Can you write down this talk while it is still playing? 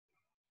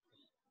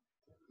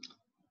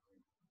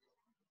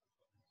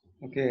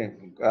Okay,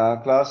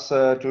 class,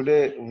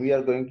 today we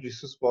are going to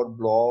discuss about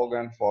blog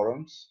and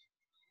forums.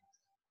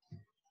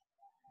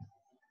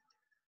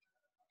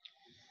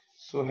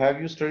 So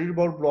have you studied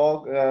about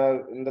blog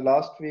in the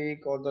last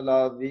week or the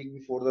last week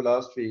before the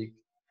last week?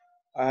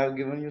 I have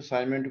given you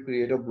assignment to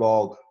create a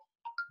blog.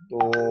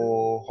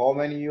 So how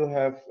many you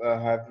have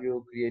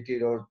you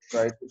created or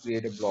tried to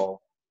create a blog?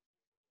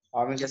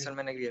 आप में से yes sir, किसी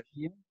मैंने ने किया।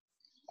 किया?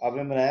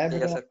 आपने बनाया है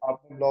बेटा? Yes sir.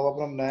 आपने ब्लॉग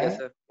अपना बनाया यस है?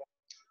 सर।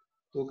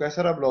 तो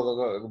कैसा रहा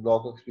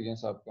ब्लॉग का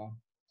एक्सपीरियंस आपका?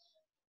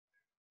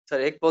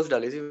 सर एक पोस्ट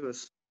डाली थी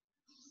बस।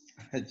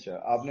 अच्छा,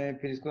 आपने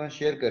फिर इसको ना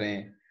शेयर करें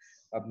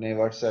अपने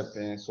व्हाट्सएप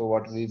पे, सो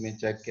व्हाट वी में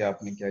चेक किया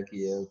आपने क्या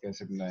किया है और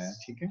कैसे बनाया है,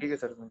 ठीक है? ठीक है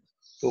सर।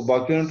 तो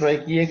बाकियों ने ट्राई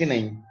किया कि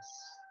नहीं?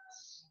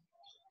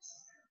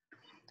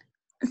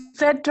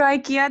 सर ट्राई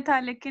किया था,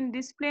 लेकिन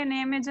डिस्प्ले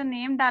नेम में जो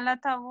नेम डाला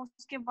था वो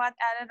उसके बाद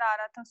एरर आ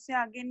रहा था, उससे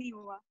आगे नहीं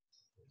हुआ।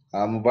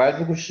 मोबाइल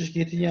पे कोशिश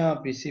की थी या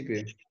पीसी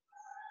पे?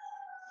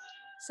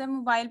 सर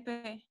मोबाइल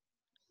पे।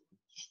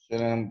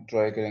 चलें हम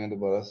ट्राई करेंगे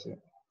दोबारा से।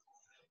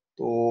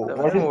 तो सर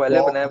व्हाट मैंने इज मोबाइल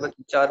में बनाया, ब्लॉग?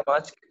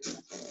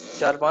 बस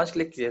चार पांच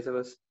क्लिक किए थे,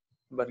 बस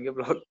बन गया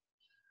ब्लॉग।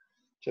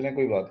 चलें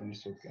कोई बात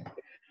नहीं, okay.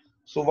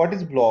 So what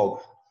is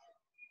blog?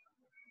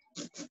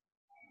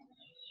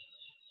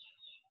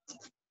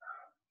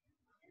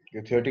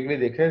 Theoretically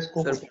देखा है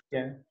इसको, सर होता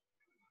क्या है?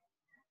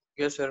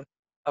 यस सर,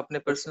 अपने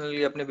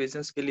पर्सनली अपने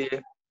बिजनेस के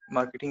लिए,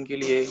 मार्केटिंग के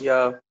लिए,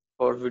 या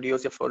फॉर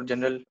वीडियोस या फॉर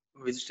जनरल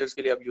विजिटर्स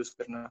के लिए आप यूज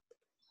करना,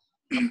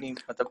 अपनी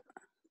मतलब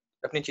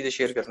अपनी चीजें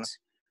शेयर करना।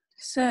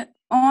 सर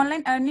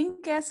ऑनलाइन अर्निंग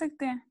कह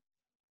सकते हैं।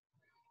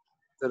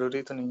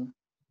 जरूरी तो नहीं है।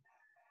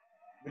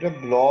 बेटा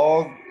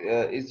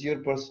blog is your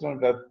personal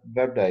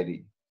web diary.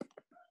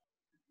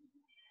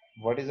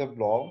 What is a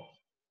blog?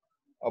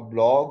 A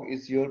blog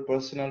is your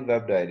personal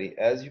web diary.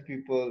 As you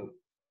people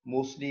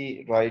mostly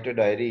write a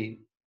diary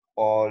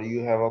or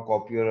you have a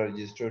copy or a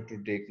register to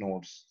take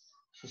notes.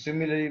 So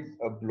similarly,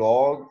 a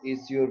blog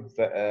is your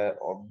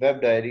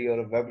web diary or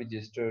a web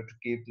register to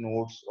keep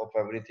notes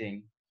of everything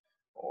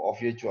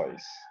of your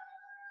choice.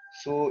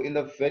 So in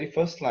the very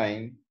first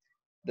line,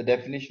 the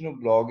definition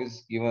of blog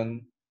is given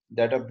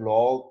that a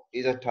blog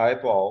is a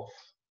type of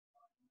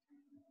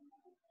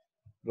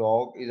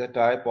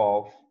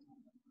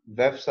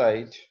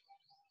website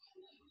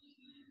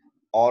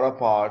or a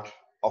part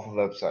of a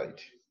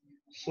website.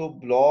 So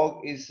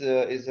blog is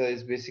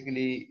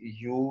basically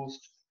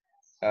used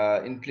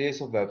in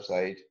place of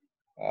website.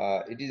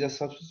 It is a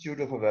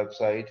substitute of a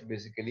website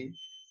basically.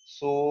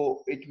 So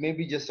it may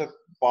be just a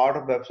part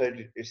of website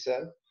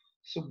itself.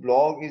 So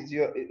blog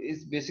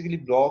is basically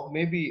blog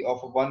maybe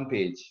of a one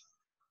page,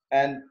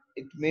 and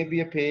it may be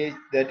a page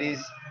that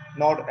is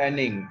not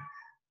ending.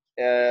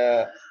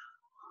 Uh,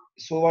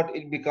 so what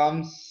it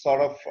becomes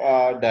sort of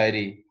a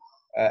diary.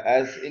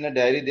 As in a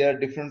diary there are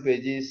different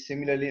pages,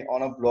 similarly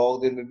on a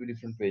blog there may be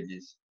different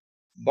pages,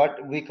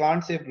 but we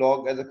can't say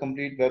blog as a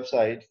complete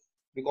website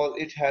because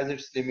it has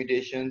its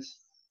limitations.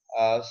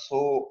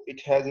 So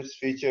it has its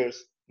features,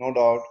 no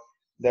doubt,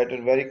 that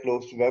are very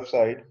close to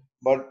website,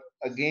 but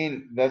again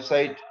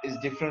website is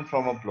different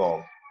from a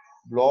blog.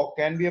 Blog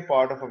can be a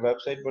part of a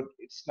website, but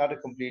it's not a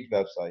complete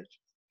website.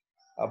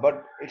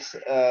 But it's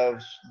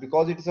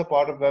because it is a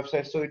part of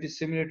website, so it is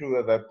similar to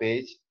a web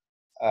page,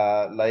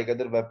 like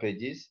other web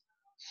pages.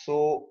 So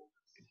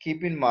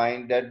keep in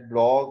mind that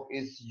blog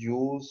is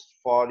used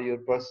for your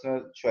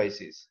personal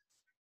choices.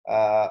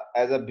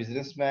 As a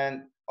businessman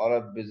or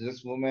a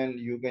businesswoman,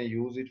 you can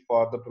use it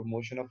for the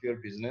promotion of your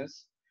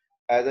business.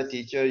 As a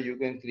teacher, you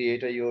can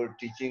create your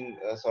teaching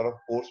sort of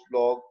course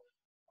blog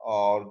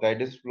or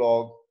guidance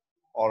blog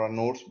or a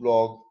notes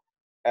blog.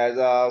 As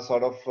a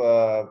sort of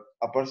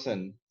a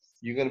person,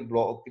 you can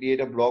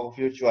create a blog of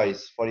your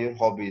choice for your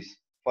hobbies.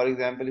 For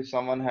example, if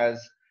someone has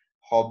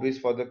hobbies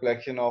for the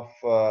collection of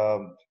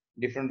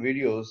different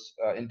videos,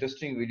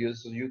 interesting videos,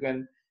 so you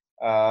can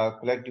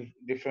collect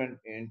different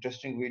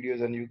interesting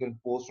videos and you can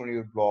post on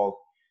your blog.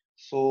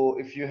 So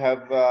if you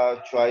have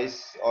choice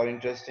or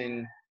interest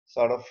in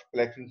sort of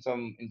collecting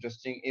some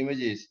interesting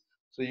images,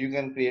 so you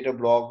can create a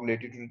blog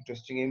related to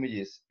interesting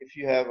images. If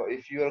you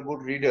are a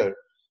good reader,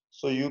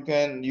 so you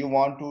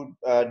want to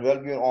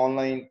develop your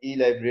online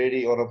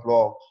e-library or a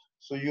blog,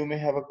 so you may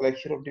have a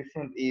collection of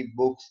different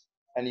e-books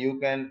and you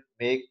can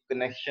make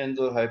connections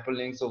or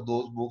hyperlinks of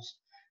those books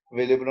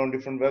available on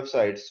different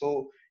websites.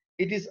 So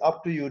it is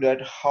up to you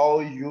that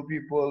how you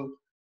people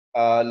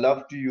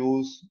love to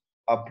use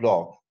a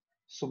blog.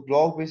 So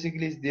blog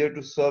basically is there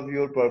to serve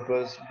your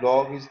purpose.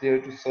 Blog is there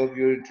to serve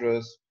your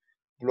interest.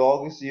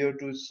 Blog is here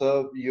to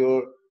serve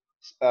your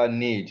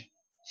need.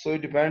 So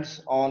it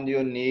depends on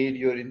your need,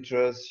 your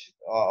interest,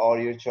 or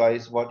your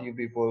choice, what you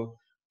people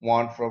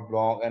want from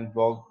blog, and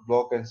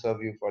blog can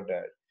serve you for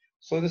that.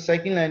 So the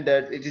second line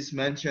that it is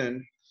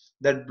mentioned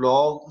that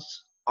blogs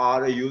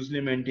are usually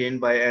maintained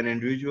by an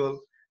individual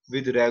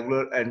with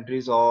regular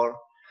entries or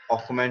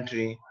of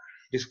commentary,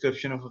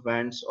 description of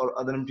events, or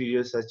other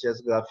materials such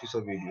as graphics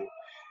or video.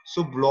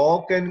 So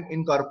blog can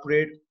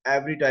incorporate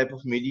every type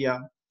of media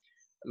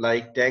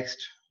like text,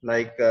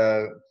 like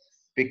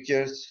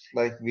pictures,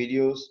 like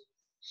videos.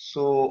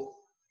 So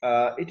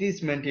It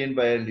is maintained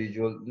by an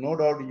individual. No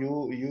doubt,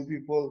 you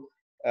people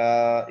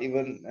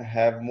even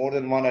have more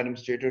than one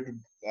administrator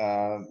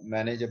to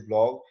manage a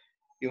blog.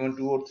 Even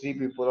two or three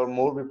people or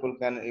more people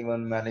can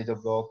even manage a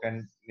blog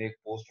and make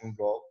posting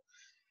blog.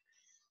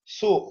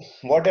 So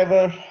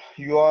whatever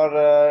you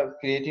are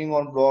creating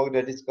on blog,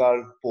 that is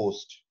called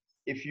post.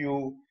 If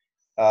you,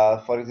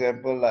 for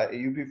example,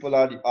 you people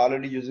are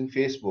already using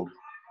Facebook,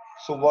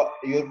 so what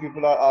your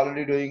people are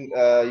already doing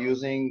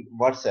using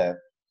WhatsApp.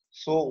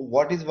 So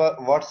what is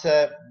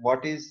WhatsApp?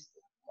 What is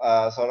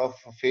sort of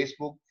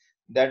Facebook?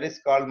 That is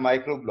called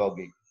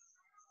microblogging.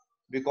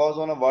 Because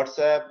on a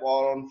WhatsApp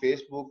or on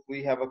Facebook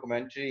we have a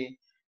commentary,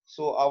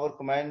 so our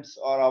comments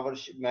or our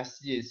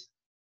messages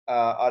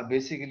are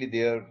basically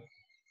there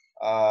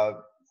uh,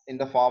 in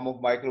the form of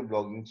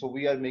microblogging. So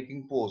we are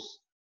making posts,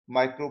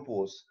 micro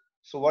posts.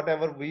 So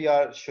whatever we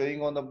are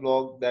showing on the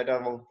blog, that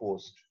are our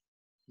post.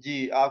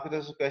 जी आपकी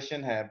तरफ से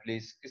question है,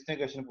 please किसने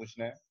question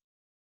पूछना है?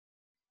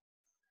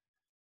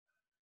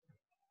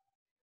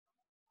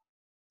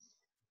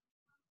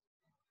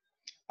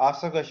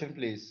 Ask the question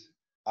please.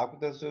 आपकी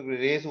तरफ से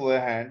रेज हुआ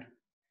है हैंड,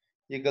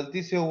 ये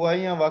गलती से हुआ है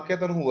या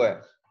वाकईतन हुआ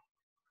है?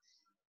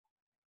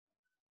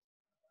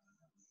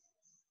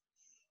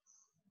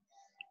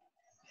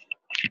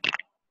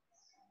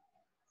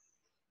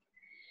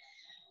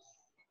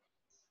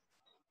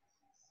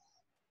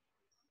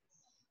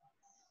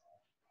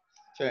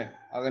 चलें,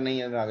 अगर नहीं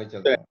है मैं आगे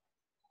चलता हूँ.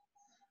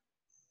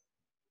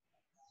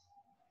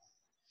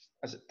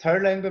 अच्छा,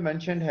 थर्ड लाइन पे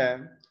मेंशन्ड है,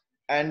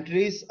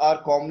 entries are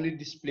commonly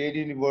displayed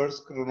in reverse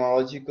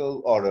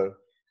chronological order.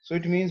 So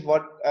it means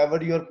whatever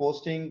you are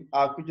posting,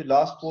 आपकी जो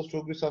लास्ट पोस्ट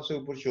होगी सबसे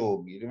ऊपर शो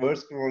होगी.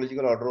 रिवर्स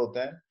क्रोनोलॉजिकल ऑर्डर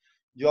होता है,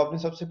 जो आपने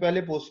सबसे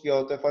पहले पोस्ट किया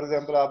होता है. फॉर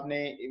एग्जांपल आपने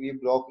ये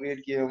ब्लॉग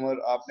क्रिएट किया,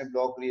 उमर आपने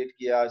ब्लॉग क्रिएट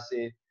किया आज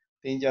से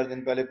 3-4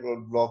 दिन पहले,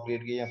 ब्लॉग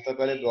क्रिएट किया, हफ्ता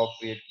पहले ब्लॉग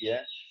क्रिएट किया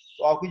है,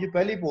 तो आपकी जो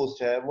पहली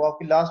पोस्ट है वो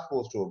आपकी लास्ट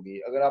पोस्ट होगी.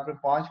 अगर आपने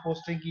 5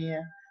 पोस्टें की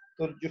हैं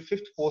तो जो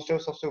फिफ्थ पोस्ट है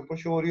वो सबसे ऊपर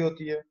शो हो रही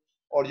होती है,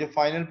 और जो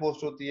फाइनल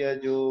पोस्ट होती है,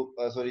 जो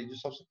सॉरी जो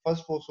सबसे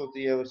फर्स्ट पोस्ट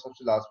होती है वो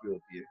सबसे लास्ट पे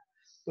होती है.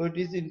 तो it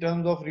is in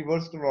terms of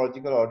reverse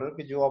chronological order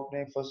कि जो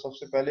आपने फर्स्ट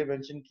सबसे पहले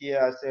मेंशन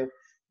किया है, आज से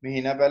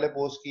महीना पहले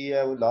पोस्ट की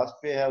है वो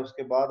लास्ट पे है,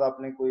 उसके बाद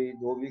आपने कोई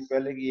 2 वीक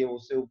पहले की है वो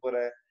उससे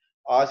ऊपर है,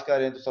 आज कर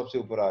रहे हैं तो सबसे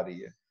ऊपर आ रही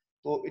है.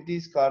 तो इट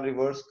इज का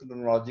reverse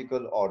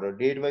chronological order,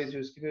 date wise जो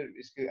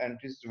इसकी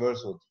एंट्रीज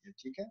रिवर्स होती है.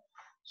 ठीक है,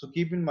 सो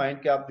कीप इन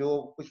माइंड कि आप जो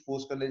कुछ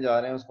पोस्ट करने जा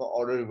रहे हैं उसका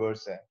ऑर्डर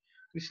रिवर्स है.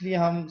 तो इसलिए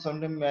हम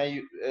समटाइम मैं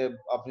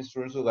अपने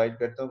स्टूडेंट्स को गाइड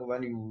करता हूँ कि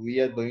when we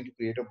are going to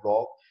create a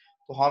blog,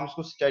 तो हम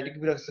इसको स्टैटिक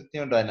भी रख सकते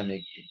हैं और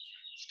डायनामिक भी.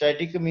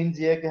 स्टैटिक मींस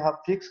ये है कि हम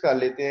फिक्स कर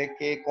लेते हैं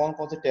कि कौन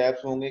कौन से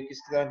टैब्स होंगे, किस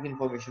तरह की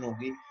इंफॉर्मेशन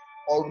होगी,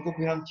 और उनको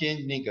फिर हम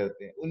चेंज नहीं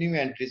करते हैं, उन्हीं में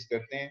एंट्रीज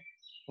करते हैं,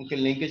 उनके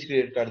लिंकेज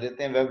क्रिएट कर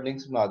देते हैं, वेब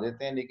लिंक्स बना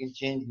देते हैं, लेकिन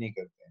चेंज नहीं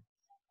करते हैं.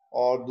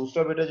 और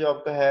दूसरा बेटा जो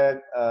आपका है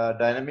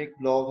डायनामिक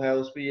ब्लॉग है,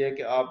 उस पर यह है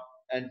कि आप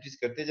एंट्रीज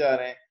करते जा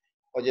रहे हैं,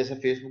 और जैसे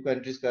फेसबुक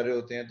एंट्रीज कर रहे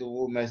होते हैं तो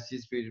वो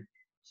मैसेज फिर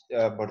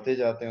बढ़ते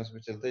जाते हैं,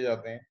 उसमें चलते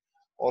जाते हैं,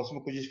 और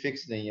उसमें कुछ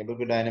फिक्स नहीं है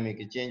बल्कि डायनामिक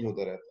है, चेंज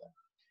होता रहता है.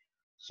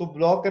 So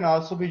blog can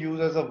also be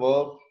used as a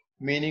verb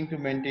meaning to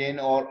maintain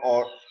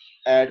or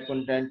add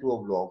content to a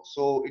blog.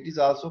 So it is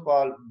also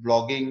called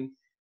blogging,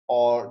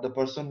 or the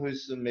person who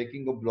is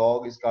making a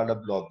blog is called a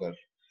blogger.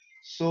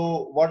 So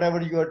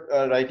whatever you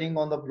are writing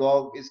on the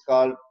blog is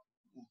called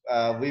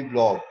we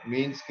blog,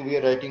 means we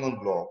are writing on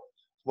blog.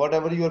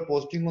 Whatever you are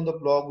posting on the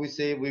blog, we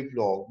say we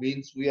blog,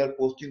 means we are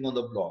posting on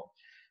the blog.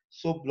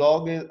 So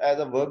blog is as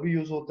a verb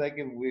use होता है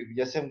कि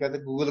जैसे हम कहते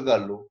हैं Google कर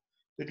लो,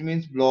 तो it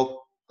means blog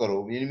करो.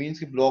 ये मीन्स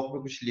कि ब्लॉग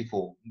पे कुछ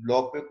लिखो,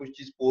 ब्लॉग पे कुछ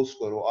चीज पोस्ट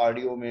करो,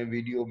 ऑडियो में,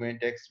 वीडियो में,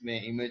 टेक्स्ट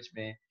में, इमेज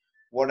में,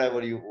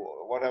 whatever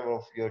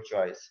of your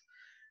choice.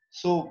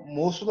 So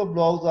most of the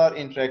blogs are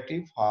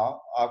interactive. हाँ,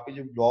 आपके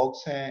जो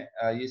blogs हैं,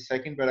 ये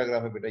सेकंड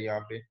पैराग्राफ है बेटा,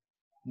 यहाँ पे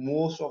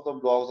most of the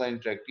blogs are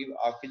interactive.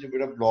 आपके जो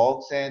बेटा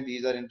blogs हैं,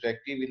 these are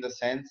interactive in the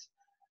sense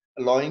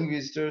allowing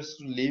visitors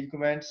to leave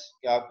comments,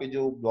 कि आपके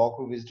जो ब्लॉग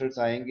पे विजिटर्स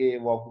आएंगे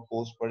वो आपको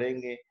पोस्ट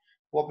पढ़ेंगे,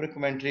 वो अपने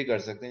कमेंट्री कर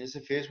सकते हैं. जैसे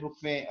फेसबुक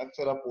में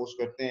अक्सर आप पोस्ट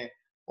करते हैं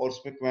और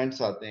उसमें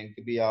कमेंट्स आते हैं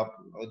कि भाई आप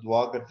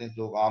दुआ करते हैं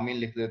तो लोग आमीन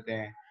लिख देते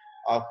हैं,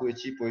 आप कोई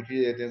अच्छी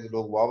पोइट्री देते हैं तो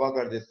लोग वाह वाह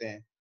कर देते हैं.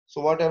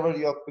 सो वट एवर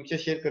यू आप पिक्चर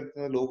शेयर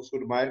करते हैं लोग उसको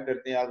एडमायर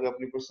करते हैं, अगर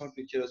अपनी पर्सनल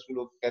पिक्चर उसमें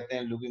लोग कहते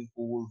हैं looking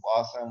cool,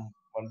 awesome,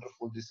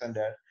 wonderful, this and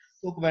that,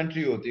 तो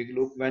कमेंट्री होती है कि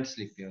लोग कमेंट्स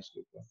लिखते हैं उसके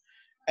ऊपर.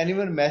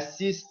 Anyone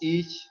messages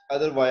each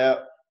other via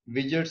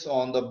widgets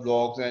on the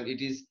blogs, and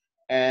it is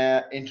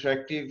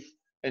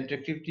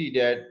interactivity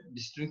that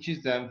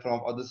distinguishes them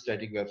from other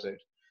static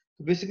websites.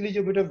 तो बेसिकली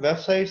जो बेटा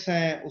वेबसाइट्स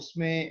हैं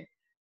उसमें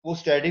वो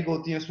स्टैटिक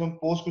होती हैं, उसमें हम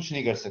पोस्ट कुछ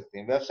नहीं कर सकते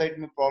हैं. वेबसाइट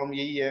में प्रॉब्लम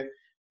यही है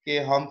कि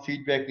हम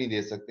फीडबैक नहीं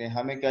दे सकते हैं,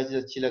 हमें क्या चीज़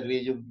अच्छी लग रही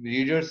है, जो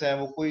रीडर्स हैं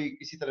वो कोई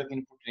किसी तरह की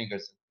इनपुट नहीं कर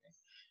सकते हैं.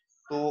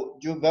 तो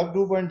जो वेब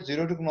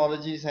 2.0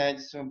 टेक्नोलॉजीज हैं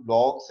जिसमें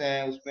ब्लॉग्स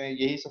हैं, उसमें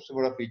यही सबसे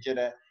बड़ा फीचर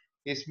है.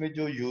 इसमें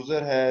जो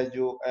यूजर है,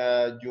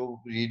 जो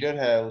रीडर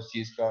है उस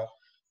चीज का,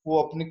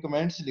 वो अपने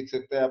कमेंट्स लिख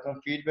सकता है, अपना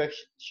फीडबैक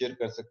शेयर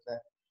कर सकता है,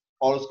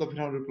 और उसका फिर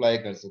हम रिप्लाई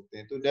कर सकते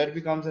हैं. तो that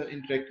becomes N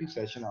interactive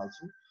session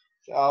also.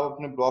 आप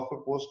अपने ब्लॉग पे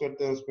पोस्ट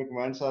करते हैं, उस पर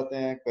कमेंट्स आते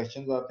हैं,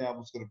 क्वेश्चंस आते हैं, आप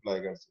उसको रिप्लाई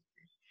कर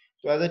सकते हैं।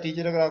 तो एज अ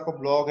टीचर अगर आपका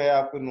ब्लॉग है,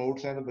 आपके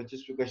नोट्स हैं, तो बच्चे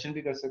उस पर क्वेश्चन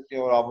भी कर सकते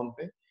हैं और आप उन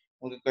पे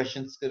उनके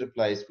क्वेश्चंस के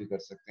रिप्लाईज भी कर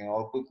सकते हैं,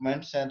 और कोई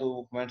कमेंट्स हैं तो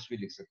वो कमेंट्स भी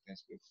लिख सकते हैं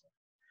इसके ऊपर।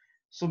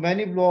 So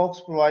many blogs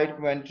provide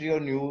commentary or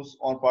news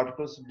on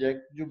particular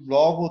subject। जो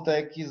ब्लॉग होता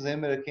है कि ज़हन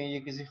में रखें ये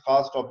किसी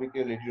खास टॉपिक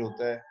के रिलेटेड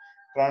होता है,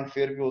 करंट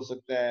अफेयर पे हो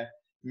सकता है,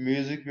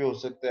 म्यूजिक पे हो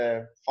सकता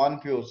है, फन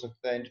पे हो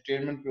सकता है,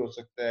 एंटरटेनमेंट पे हो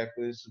सकता है,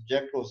 कोई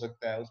सब्जेक्ट हो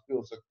सकता है, उस पे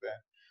हो सकता है।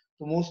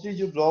 तो मोस्टली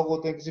जो ब्लॉग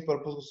होते हैं किसी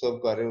पर्पज को सर्व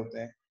कर रहे होते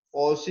हैं,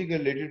 और उसी के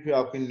रिलेटेड फिर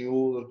आपकी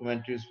न्यूज और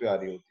कमेंट्रीज पे आ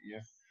रही होती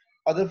है।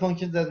 Other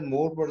function as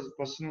more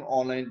personal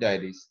online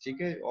diaries,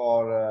 ठीक है।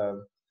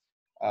 और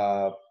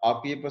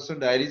आपकी ये पर्सनल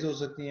डायरीज हो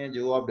सकती हैं,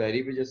 जो आप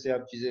डायरी पे जैसे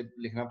आप चीजें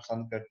लिखना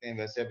पसंद करते हैं,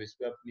 वैसे आप इस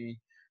पे अपनी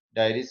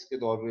डायरीज के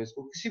तौर पे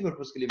इसको किसी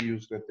पर्पज के लिए भी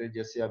यूज करते हैं,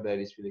 जैसे आप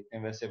डायरीज पे लिखते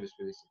हैं वैसे आप इस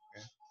पे लिख सकते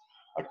हैं।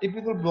 A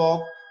typical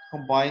blog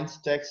combines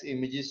text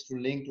images to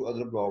link to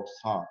other blogs।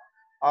 हाँ,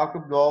 आपके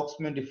ब्लॉग्स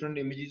में डिफरेंट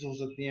इमेजेस हो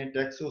सकती हैं,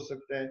 टेक्स्ट हो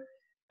सकता है,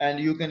 and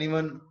you can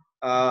even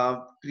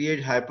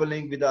create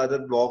hyperlink with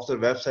other blogs और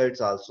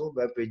websites also,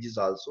 web pages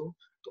also.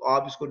 तो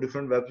आप इसको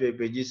डिफरेंट वेब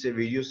पेजेस से,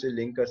 वीडियो से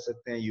लिंक कर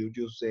सकते हैं,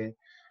 यूट्यूब से,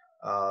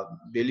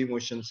 डेली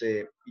मोशन से,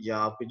 या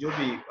आपकी जो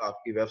भी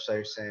आपकी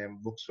वेबसाइट्स हैं,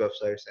 बुक्स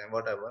वेबसाइट्स हैं,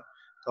 व्हाटएवर,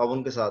 तो आप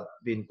उनके साथ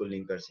भी इनको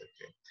लिंक कर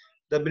सकते हैं।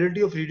 The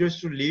ability of readers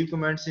to leave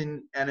comments in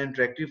an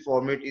interactive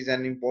format is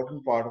an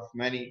important part of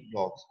many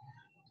blogs।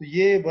 तो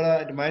ये बड़ा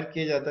एडमायर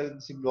किया जाता है कि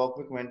किसी ब्लॉग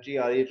पे कमेंट्री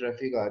आ रही है,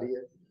 ट्रैफिक आ रही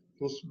है,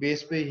 तो उस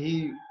बेस पे ही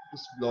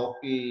उस ब्लॉग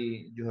की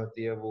जो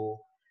होती है वो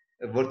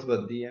वर्थ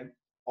बनती है।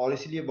 और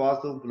इसलिए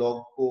बात लोग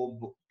ब्लॉग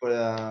को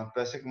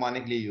पैसे कमाने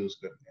के लिए यूज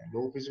करते हैं,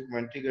 लोग किसी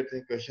कमेंट्री करते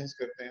हैं, क्वेश्चंस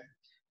करते हैं,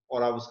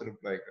 और आप उसका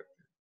रिप्लाई करते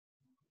हैं।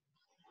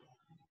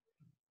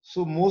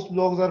 So most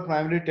blogs are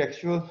primary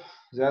textual.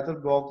 ज्यादातर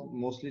ब्लॉग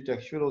मोस्टली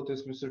टेक्सचुअल होते हैं,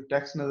 इसमें सिर्फ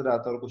टेक्स्ट नजर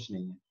आता है और कुछ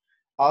नहीं है।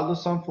 Aldous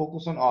some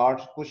focus on art.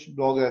 कुछ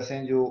ब्लॉग ऐसे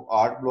हैं जो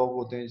आर्ट ब्लॉग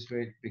होते हैं,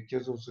 जिसमें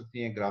पिक्चर्स हो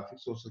सकती हैं,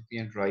 ग्राफिक्स हो सकती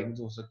हैं, ड्राइंग्स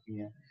हो सकती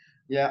हैं,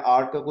 या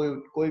आर्ट का कोई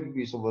कोई भी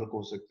पीस ऑफ वर्क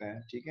हो सकता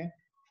है, ठीक है।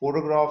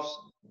 फोटोग्राफ्स,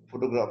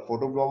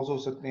 फोटो ब्लॉग्स हो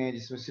सकते हैं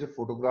जिसमें सिर्फ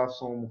फोटोग्राफ्स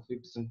हों,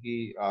 मुख्तलिफ किस्म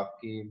की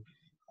आपकी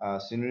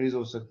सीनरीज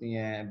हो सकती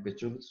हैं,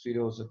 बच्चों की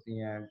तस्वीरें हो सकती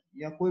हैं,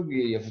 या कोई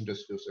भी एरिया ऑफ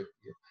इंटरेस्ट हो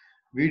सकती है।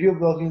 वीडियो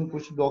ब्लॉगिंग,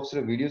 कुछ ब्लॉग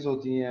सिर्फ वीडियोस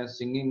होती हैं,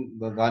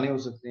 सिंगिंग गाने हो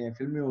सकते हैं,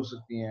 फिल्में हो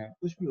सकती हैं,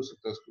 कुछ भी हो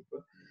सकता है उसके ऊपर,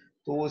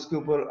 तो वो इसके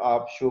ऊपर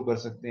आप शो कर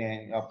सकते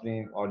हैं अपने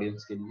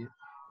ऑडियंस के लिए।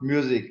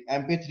 म्यूजिक,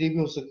 MP3 भी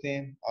हो सकते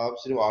हैं, आप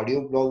सिर्फ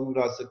ऑडियो ब्लॉग भी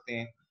बना सकते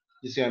हैं,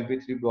 जिसे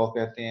MP3 ब्लॉग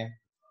कहते हैं,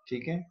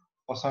 ठीक है।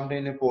 और समटाइम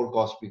इन्हें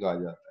पॉडकास्ट भी कहा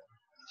जाता है,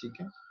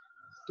 ठीक है।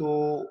 तो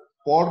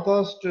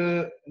पॉडकास्ट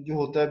जो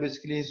होता है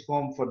बेसिकली, इसको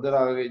हम फर्दर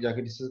आगे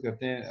जाके डिस्कस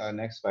करते हैं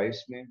नेक्स्ट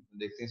स्लाइड्स में,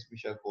 देखते हैं इसमें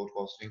शायद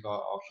पॉडकास्टिंग का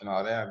ऑप्शन आ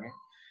रहा है आगे।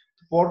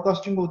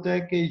 पॉडकास्टिंग होता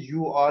है कि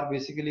यू आर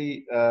बेसिकली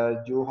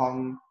जो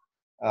हम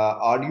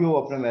ऑडियो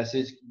अपना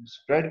मैसेज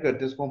स्प्रेड करते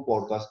हैं उसको हम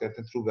पॉडकास्ट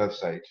कहते हैं थ्रू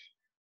वेबसाइट।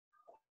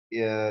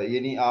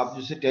 यानी आप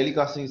जैसे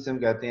टेलीकास्टिंग जिसे हम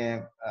कहते हैं,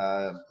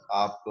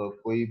 आप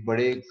कोई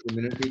बड़े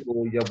कम्युनिटी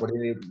को या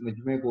बड़े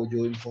मजमे को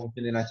जो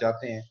इन्फॉर्मेशन देना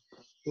चाहते हैं,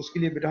 तो उसके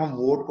लिए बेटा हम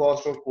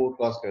वॉडकास्ट और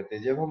पॉडकास्ट करते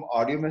हैं। जब हम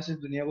ऑडियो मैसेज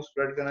दुनिया को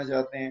स्प्रेड करना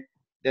चाहते हैं,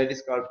 दैट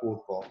इज कॉल्ड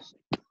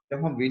पॉडकास्ट।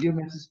 जब हम वीडियो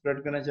मैसेज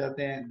स्प्रेड करना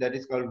चाहते हैं, दैट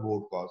इज कॉल्ड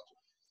वॉडकास्ट।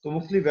 तो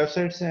मुख्तलिफ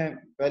वेबसाइट्स हैं,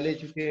 पहले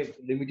चूंकि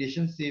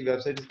लिमिटेशन थी,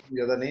 वेबसाइट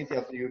ज़्यादा नहीं थी,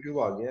 अब तो यूट्यूब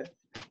आ गया है।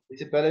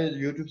 इससे पहले,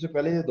 यूट्यूब से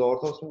पहले जो दौर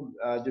था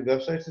उसमें जो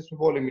वेबसाइट्स उसमें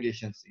बहुत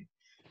लिमिटेशन थी,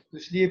 तो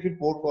इसलिए फिर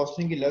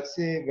पॉडकास्टिंग की अलग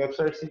से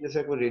वेबसाइट से, जैसे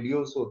आपको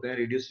रेडियोस होते हैं,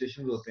 रेडियो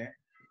स्टेशन होते हैं,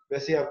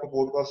 वैसे आपको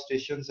पॉडकास्ट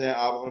स्टेशन हैं,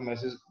 आप अपना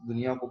मैसेज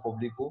दुनिया को,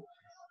 पब्लिक को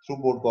थ्रू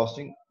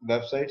पॉडकास्टिंग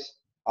वेबसाइट्स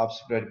आप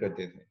स्प्रेड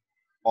करते थे,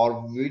 और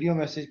वीडियो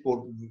मैसेज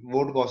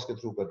पॉडकास्ट के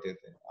थ्रू करते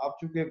थे। अब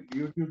चूंकि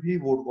यूट्यूब ही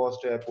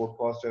पॉडकास्ट है,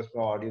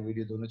 उसमें ऑडियो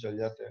वीडियो दोनों चल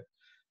जाते हैं।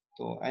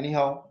 तो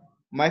anyhow,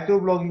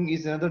 microblogging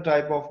is another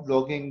type of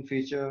blogging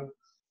feature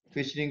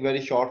featuring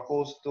very short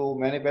posts। तो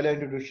मैंने पहले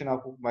इंट्रोडक्शन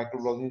आपको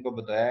माइक्रोब्लॉगिंग का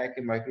बताया है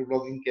कि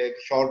माइक्रोब्लॉगिंग क्या है,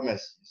 शॉर्ट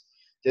मैसेज,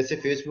 जैसे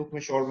फेसबुक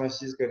में शॉर्ट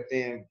मैसेज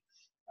करते हैं,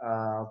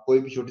 कोई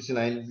भी छोटी सी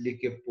लाइन लिख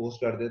के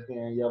पोस्ट कर देते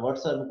हैं, या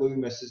व्हाट्सएप में कोई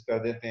भी मैसेज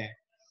कर देते हैं,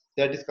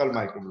 दैट इज कॉल्ड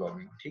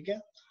माइक्रोब्लॉगिंग, ठीक है।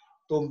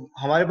 तो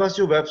हमारे पास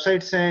जो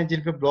वेबसाइट्स हैं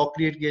जिन पे ब्लॉग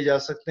क्रिएट किए जा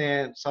सकते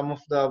हैं, सम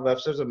of the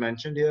websites are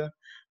mentioned here.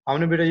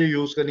 हमने बेटा जो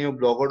यूज करनी है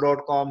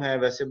blogger.com है,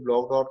 वैसे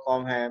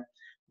blog.com है,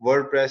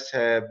 वर्डप्रेस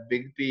है,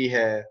 बिग पी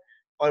है,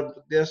 और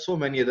there are so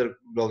many other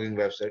blogging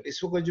website. इस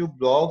वक्त जो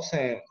ब्लॉग्स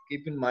हैं,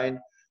 कीप इन माइंड,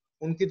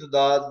 उनकी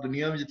तादाद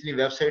दुनिया में जितनी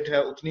वेबसाइट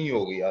है उतनी ही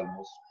हो गई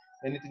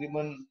ऑलमोस्ट, यानी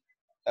तकरीबन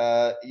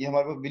ये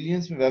हमारे पास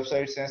बिलियंस में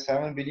वेबसाइट्स हैं,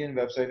 7 बिलियन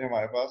वेबसाइट है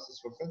हमारे पास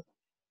इस वक्त।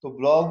 तो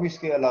ब्लॉग भी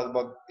इसके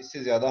लगभग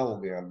इससे ज्यादा हो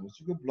गया ऑलमोस्ट,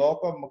 क्योंकि ब्लॉग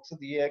का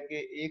मकसद ये है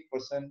कि एक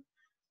पर्सन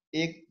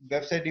एक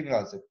वेबसाइट ही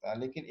बना सकता है,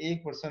 लेकिन एक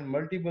पर्सन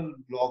मल्टीपल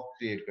ब्लॉग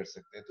क्रिएट कर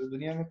सकते हैं। तो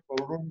दुनिया में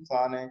करोड़ों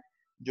इंसान हैं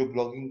जो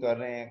ब्लॉगिंग कर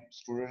रहे हैं,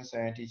 स्टूडेंट्स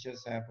हैं,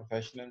 टीचर्स हैं,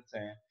 प्रोफेशनल्स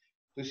हैं।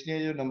 तो इसलिए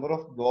जो नंबर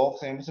ऑफ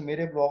ब्लॉग्स हैं, जैसे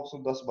मेरे ब्लॉग्स तो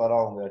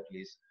 10-12 होंगे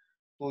एटलीस्ट,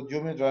 तो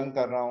जो मैं रन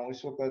कर रहा हूँ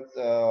इस वक्त।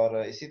 और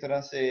इसी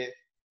तरह से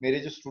मेरे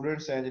जो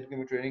स्टूडेंट्स हैं जिनकी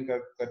मैं ट्रेनिंग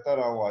करता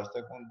रहा हूँ आज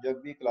तक, उन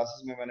जब भी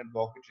क्लासेस में मैंने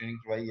ब्लॉग की ट्रेनिंग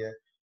करवाई है,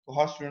 तो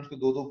हर स्टूडेंट्स को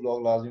 2-2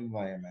 ब्लॉग लाजमी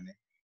बनवाए हैं मैंने।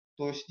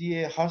 तो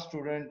इसलिए हर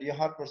स्टूडेंट या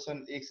हर पर्सन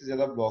एक से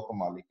ज्यादा ब्लॉग का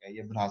मालिक है,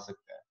 ये बना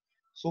सकता है.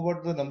 So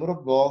but the number of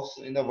blogs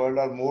in the world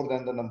are more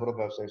than the number of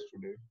websites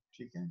today.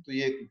 ठीक है, तो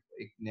ये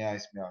एक नया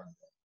इसमें आ गया.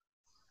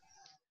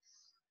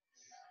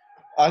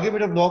 आगे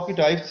बेटा ब्लॉग की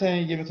टाइप्स हैं,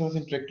 ये मैं थोड़ा सा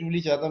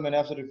इंटरेक्टिवली चाहता हूँ. मैंने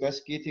आपसे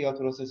रिक्वेस्ट की थी आप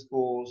थोड़ा सा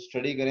इसको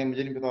स्टडी करें.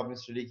 मुझे नहीं पता आपने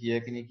स्टडी किया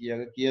है कि नहीं किया.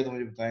 अगर किया तो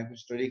मुझे बताएं, कुछ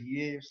स्टडी की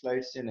है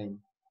स्लाइड्स से? नहीं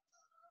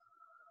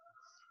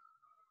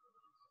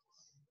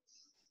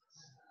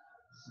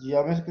जी,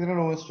 आप में से कितने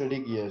लोगों ने स्टडी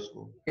किया है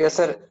इसको?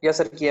 यस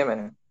सर किया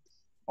मैंने.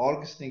 और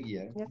किसने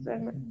किया है? यस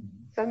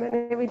सर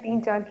मैंने भी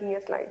 3-4 की है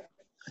स्लाइड.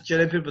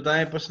 चले फिर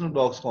बताएं पर्सनल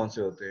ब्लॉग्स कौन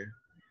से होते हैं.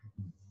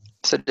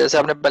 सर जैसे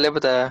आपने पहले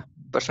बताया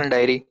पर्सनल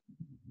डायरी.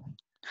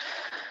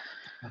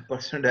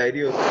 पर्सनल डायरी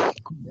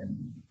होती है.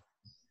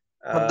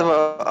 मतलब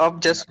आप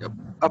जस्ट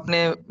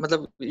अपने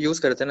मतलब यूज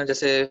करते हैं ना,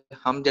 जैसे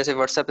हम जैसे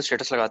व्हाट्सएप पे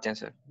स्टेटस लगाते हैं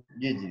सर,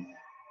 जी जी.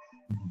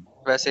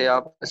 वैसे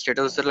आप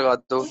स्टेटस उस लगा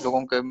दो,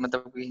 लोगों को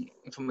मतलब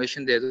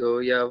इंफॉर्मेशन दे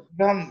दो, या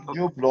हम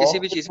जो किसी ब्लॉग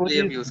भी चीज के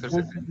लिए हम यूज कर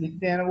सकते हैं.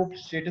 लिखते हैं ना, वो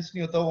स्टेटस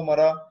नहीं होता, वो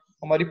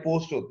हमारी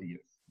पोस्ट होती है.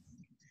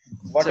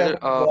 Sir whatever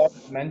you are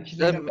mentioning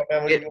sir and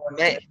whatever मैं you are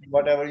मैं saying,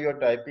 whatever you are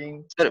typing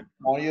sir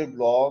on your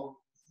blog,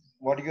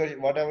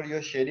 whatever you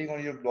are sharing on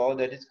your blog,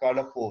 that is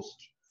called a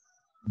post.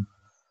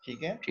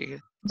 ठीक है. ठीक है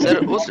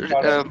sir. उस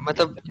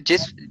मतलब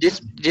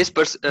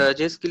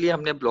जिसके लिए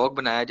हमने ब्लॉग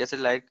बनाया, जैसे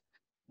लाइक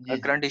जी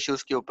करंट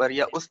इश्यूज के ऊपर,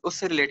 या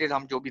उससे रिलेटेड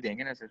हम जो भी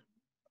देंगे ना सर,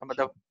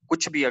 मतलब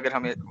कुछ भी अगर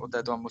हमें होता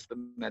है तो हम उस पर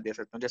मैं दे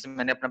सकता हूँ. जैसे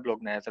मैंने अपना ब्लॉग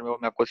बनाया सर, वो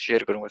मैं आपको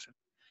शेयर करूंगा सर.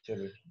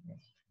 चलो ठीक है.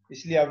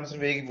 इसलिए आपने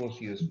सिर्फ एक ही पोस्ट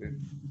की उस पे.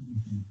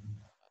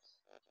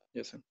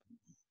 Yes sir.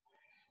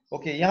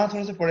 ओके, यहाँ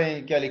थोड़ा सा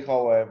पढ़ें क्या लिखा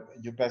हुआ है,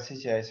 जो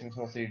पैसेज है इसमें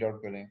थोड़ा सा रीड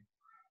आउट करें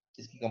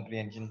इसकी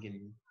कंप्रीहेंशन के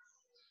लिए.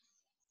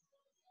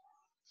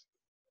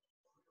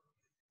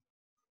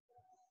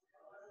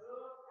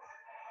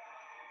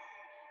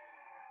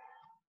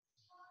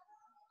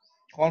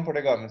 कौन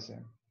पढ़ेगा आप में से?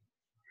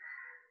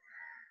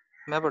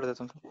 मैं पढ़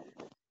देता हूँ.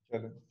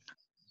 चलो.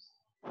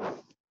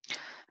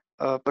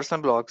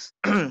 Personal blogs.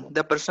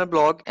 The personal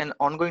blog, an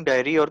ongoing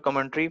diary or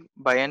commentary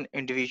by an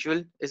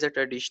individual, is a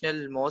traditional,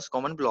 most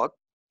common blog.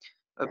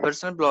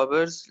 Personal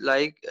bloggers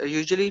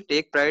usually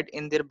take pride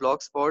in their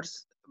blog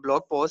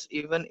posts,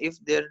 even if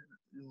their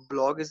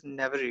blog is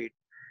never read.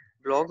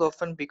 Blogs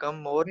often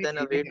become more than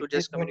a way to ये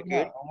just थोड़ा ना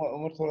communicate.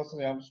 Umar थोड़ा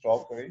सा यहाँ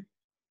stop करें.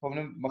 तो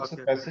हमने मकसद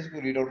Okay. पैसेज को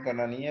रीड आउट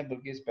करना नहीं है,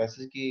 बल्कि इस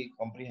पैसेज की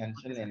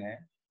कॉम्प्रिहेंशन लेना है.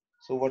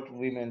 So what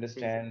we may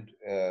understand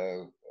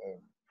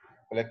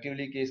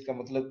collectively कि इसका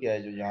मतलब क्या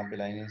है, जो यहाँ पे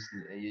लाइंस,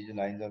 ये जो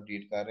लाइंस आप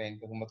रीड कर रहे हैं,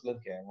 इनका मतलब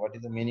क्या है, what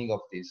is the meaning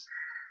of this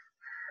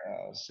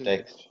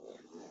text.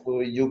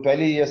 तो जो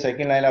पहली या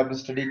सेकंड लाइन आपने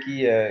स्टडी की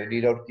है,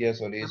 रीड आउट किया,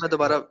 सॉरी, मैं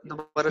दोबारा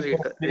रीड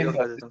आउट कर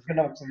देता हूँ.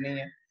 इसका मकसद नहीं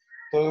है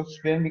तो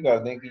एक्सप्लेन भी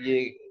कर दें कि ये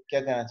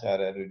क्या कहना चाह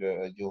रहा है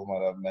रीडर, जो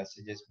हमारा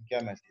मैसेज है इसमें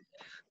क्या मैसेज है,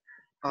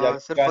 या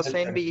सर क्या फर्स्ट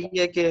लाइन भी यही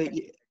है कि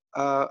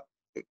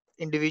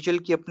इंडिविजुअल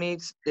की अपनी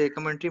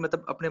कमेंट्री,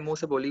 मतलब अपने मुंह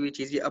से बोली हुई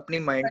चीज, या अपनी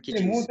माइंड की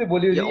मेरे मुंह चीज, से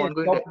बोली हुई या नहीं है,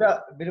 ऑनगोइंग.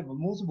 मेरे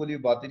मुंह से बोली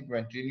हुई बातें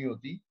कमेंट्री नहीं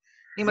होती.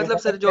 नहीं जो मतलब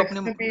हम सर जो अपने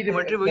टेक्स्ट में भी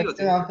कमेंट्री वही होती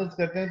क्वेश्चन है. आंसर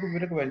करते हैं तो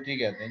मेरे कमेंट्री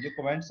कहते हैं. जो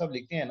कमेंट्स आप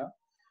लिखते हैं ना,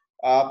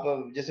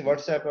 आप जैसे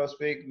व्हाट्सएप है, उस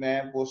पे एक मैं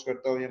पोस्ट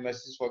करता हूँ या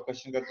मैसेज फॉर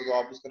क्वेश्चन करता हूँ, तो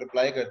आप उसका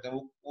रिप्लाई करते हैं,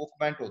 वो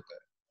कमेंट होता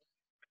है.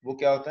 वो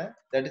क्या होता है?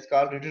 That is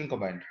called written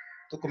comment.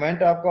 तो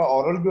कमेंट आपका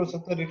ऑरल भी हो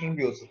सकता है, रिटन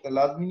भी हो सकता है.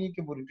 लाजमी नहीं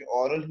कि वो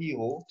ऑरल ही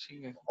हो.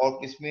 ठीक है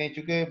और इसमें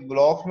चूंकि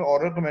ब्लॉग्स में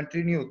ऑरल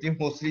कमेंट्री नहीं होती,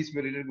 मोस्टली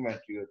इसमें रिटन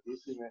कमेंट्री होती है,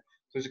 इसलिए मैं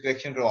कुछ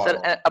करेक्शन करवा सर.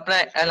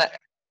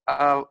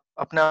 रहा हूँ.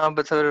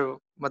 अपना सर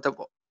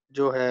मतलब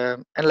जो है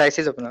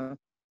एनालिसिस, अपना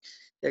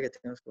क्या कहते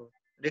हैं उसको,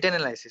 रिटन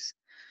एनालिसिस.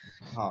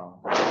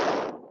 हाँ,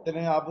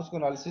 चलें आप उसको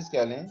एनालिसिस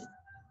कह लें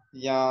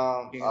या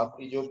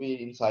आपकी जो भी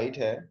इंसाइट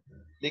है,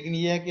 लेकिन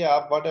ये है कि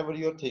आप what ever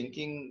you are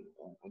thinking,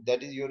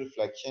 that is your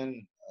reflection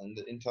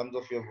in terms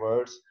of your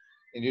words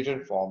in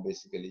written form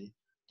basically.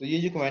 तो ये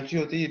जो कमेंट्री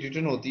होती है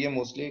रिटन होती है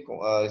मोस्टली.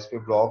 इस पे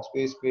ब्लॉग्स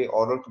पे इस पे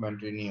ऑरल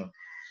कमेंट्री नहीं होती.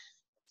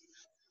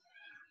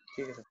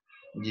 ठीक है सर.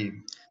 जी.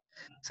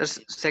 सर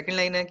सेकंड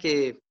लाइन है कि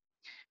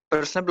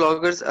personal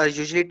bloggers are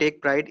usually take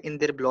pride in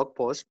their blog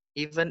post,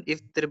 even if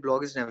their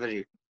blog is never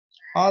read.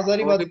 हाँ,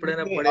 सारी और बात भी पढ़े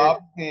ना है, पढ़े.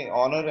 आपके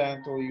ऑनर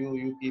हैं तो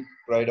you keep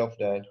pride of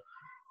that.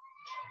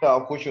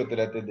 आप खुश होते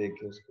रहते देख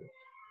के उसको.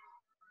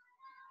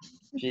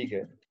 ठीक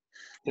है.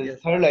 Yes.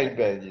 थर्ड लाइन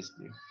पे है जी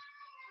इसकी.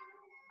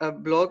 A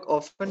blog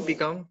often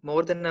become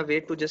more than a way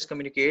to just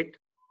communicate.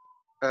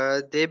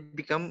 They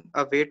become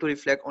a way to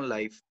reflect on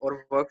life or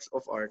works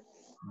of art.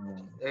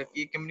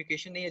 ये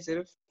कम्युनिकेशन नहीं है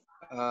सिर्फ,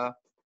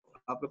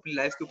 आप अपनी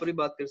लाइफ के ऊपर भी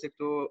बात कर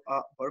सकते हो,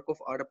 वर्क ऑफ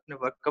आर्ट अपने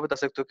वर्क का बता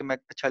सकते हो कि मैं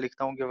अच्छा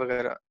लिखता हूँ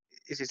वगैरह,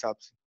 इस हिसाब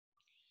से.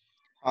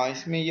 हाँ,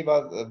 इसमें ये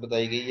बात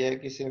बताई गई है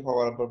कि सिर्फ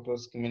हमारा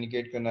पर्पस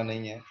कम्युनिकेट करना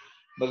नहीं है,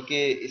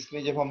 बल्कि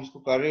इसमें जब हम इसको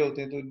कर रहे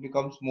होते हैं तो it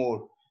becomes more,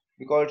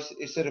 because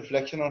it's a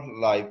reflection of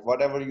life,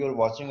 what ever you are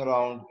watching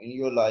around in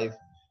your life.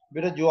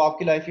 बेटा जो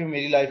आपकी लाइफ में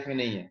मेरी लाइफ में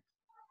नहीं है,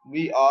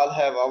 we all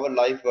have our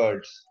life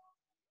words.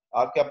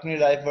 आपकी अपनी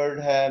लाइफ वर्ड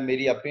है,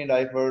 मेरी अपनी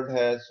लाइफ वर्ड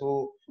है. So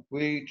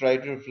we try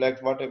to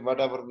reflect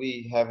what ever we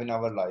have in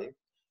our life.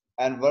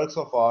 And works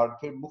of art,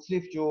 फिर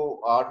मुख्तलिफ जो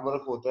आर्ट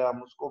वर्क होता है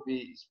हम उसको भी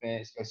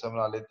इसमें इसका हिस्सा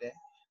बना लेते हैं।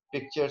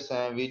 पिक्चर्स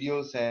हैं,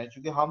 वीडियोस हैं,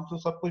 क्योंकि हम तो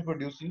सब कुछ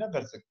प्रोड्यूस नहीं ना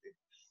कर सकते,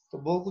 तो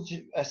वो कुछ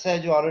ऐसा है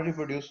जो ऑलरेडी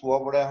प्रोड्यूस हुआ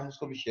पड़ा है, हम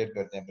उसको भी शेयर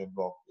करते हैं अपने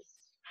ब्लॉग पे।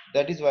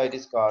 That is why it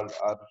is called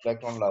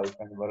reflect on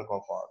life and work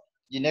of art.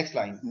 Ji next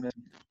line.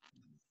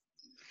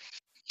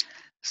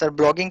 Sir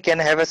blogging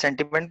can have a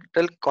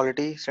sentimental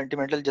quality,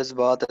 sentimental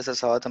जज्बात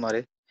एहसासात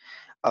हमारे।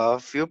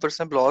 Few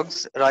personal blogs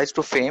rise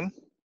to fame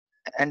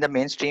and the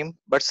mainstream,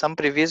 but some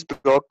previous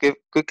blog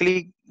quickly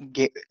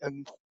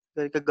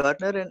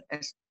garner an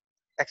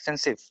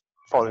extensive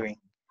following.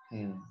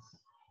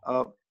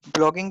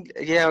 Blogging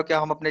ये है कि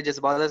हम अपने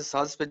जज्बात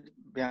एहसास पे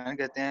बयान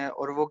करते हैं,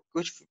 और वो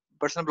कुछ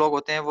पर्सनल ब्लॉग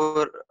होते हैं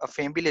वो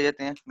फेम भी ले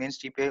जाते हैं मेन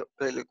स्ट्रीम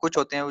पे। कुछ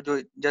होते हैं वो जो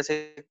जैसे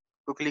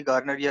क्विकली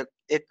गार्नर या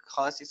एक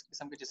खास इस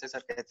किस्म के, जैसे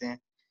सर कहते हैं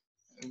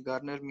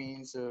गार्नर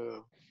मींस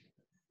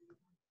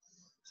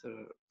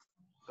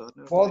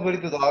बहुत बड़ी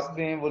तादाद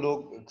में वो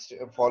लोग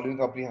फॉलोइंग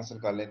अपनी हासिल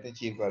कर लेते हैं,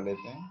 अचीव कर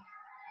लेते हैं,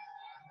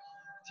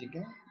 ठीक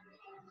है।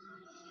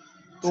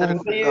 तो सर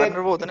होता ये गार्नर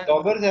वो होता है ना।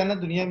 ब्लॉगर्स है ना,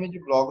 दुनिया में जो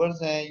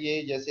ब्लॉगर्स हैं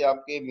ये जैसे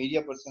आपके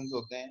मीडिया पर्सन्स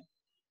होते हैं,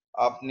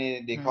 आपने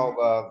देखा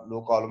होगा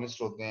लोग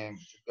कॉलमिस्ट होते हैं,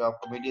 क्योंकि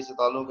आपको मीडिया से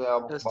ताल्लुक है,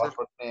 आप अखबार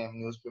पढ़ते हैं,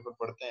 न्यूज़पेपर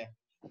पढ़ते हैं,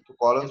 तो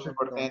कॉलम्स भी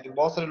पढ़ते हैं, तो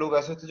बहुत सारे लोग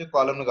ऐसे होते हैं जो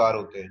कॉलम नगार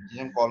होते हैं,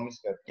 जिन्हें हम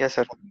कॉलमिस्ट कहते हैं। Yes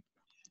sir.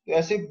 तो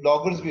ऐसे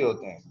ब्लॉगर्स भी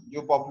होते हैं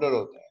जो पॉपुलर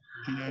होते हैं,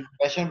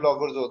 फैशन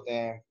ब्लॉगर्स होते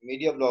हैं,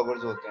 मीडिया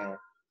ब्लॉगर्स होते हैं,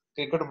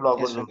 क्रिकेट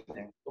ब्लॉगर्स होते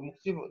हैं, तो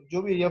मुख्तलिफ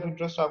जो भी एरिया ऑफ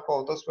इंटरेस्ट आपका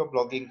होता है उस पर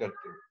ब्लॉगिंग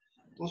करते हो,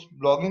 तो उस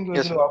ब्लॉगिंग की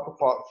वजह से आपको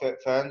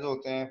फैंस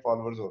होते हैं,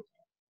 फॉलोअर्स होते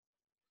हैं,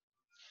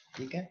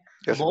 ठीक है।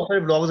 तो बहुत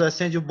सारे ब्लॉगर्स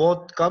ऐसे हैं जो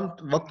बहुत कम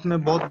वक्त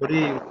में बहुत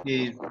बड़ी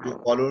जो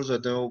फॉलोअर्स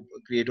होते हैं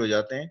वो क्रिएट हो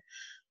जाते हैं,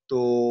 तो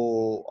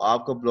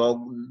आपका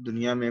ब्लॉग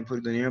दुनिया में,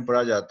 पूरी दुनिया में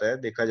पढ़ा जाता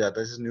है, देखा जाता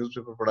है, जैसे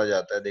न्यूज़पेपर पढ़ा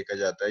जाता है, देखा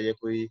जाता है, या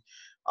कोई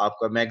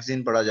आपका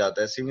मैगजीन पढ़ा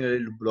जाता है।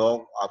 सिमिलरली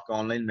ब्लॉग आपके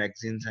ऑनलाइन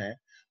मैगजीन्स हैं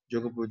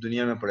जो कि पूरी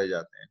दुनिया में पढ़े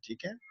जाते हैं,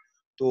 ठीक है।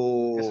 तो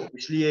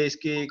इसलिए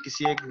इसके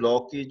किसी एक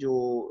ब्लॉग की जो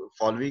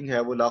फॉलोइंग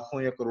है वो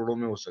लाखों या करोड़ों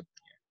में हो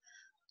सकती है,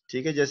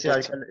 ठीक है। जैसे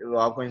आजकल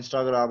आपका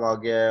इंस्टाग्राम आ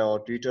गया है और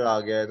ट्विटर आ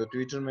गया है, तो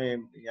ट्विटर में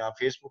या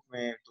फेसबुक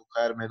में तो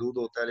खैर महदूद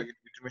होता है, लेकिन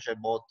ट्विटर में शायद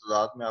बहुत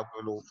तादाद में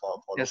आपको लोग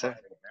फॉलो कर रहे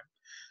हैं,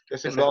 तो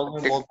ऐसे ब्लॉग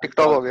में बहुत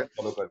टिकटॉक हो गया,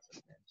 फॉलो कर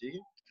सकते हैं, ठीक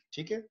है,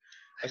 ठीक है।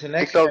 अच्छा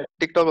नेक्स्ट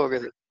टिकटॉक हो गया,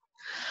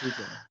 ठीक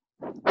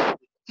है।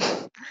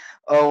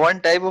 one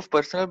type of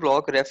personal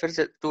blog refers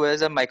to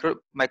as a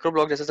micro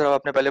blog, जैसे सर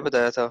आपने पहले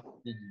बताया था,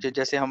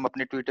 जैसे हम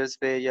अपने ट्विटर्स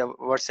पे या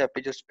व्हाट्सएप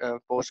पे जो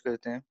पोस्ट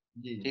करते हैं,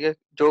 ठीक है,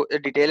 जो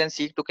detail and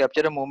seek to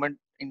capture a moment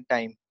in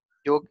time,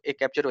 जो एक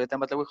कैप्चर हो जाता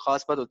है, मतलब कोई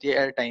खास बात होती है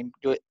एट टाइम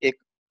जो एक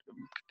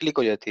क्लिक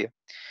हो जाती है।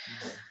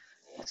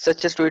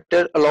 Such as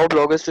Twitter allow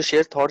bloggers to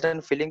share thoughts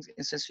and feelings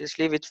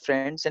instantly with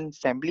friends and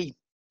family.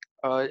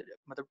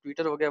 मतलब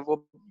ट्विटर हो गया वो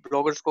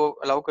ब्लॉगर्स को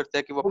अलाउ करता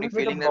है कि वो अपनी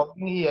फीलिंग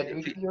ब्लॉगिंग ही है,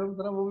 ट्विटर जो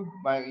है वो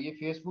भी, ये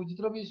फेसबुक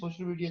जितना भी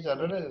सोशल मीडिया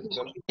चल रहा है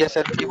आजकल, यस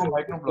सर, वो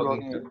माइक्रो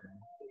ब्लॉगिंग करते हैं।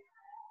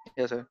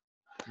 यस सर,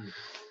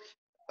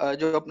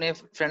 जो अपने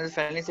फ्रेंड्स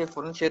फैमिली से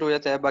फौरन शेयर हो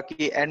जाता है,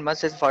 बाकी and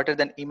much is faster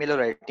than email और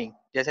राइटिंग,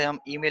 जैसे हम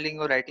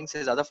ईमेलिंग और राइटिंग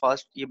से ज्यादा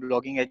फास्ट ये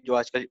ब्लॉगिंग है जो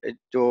आजकल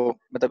जो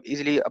मतलब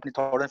इजीली अपनी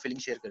थॉट एंड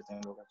फीलिंग शेयर करते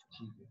हैं लोग।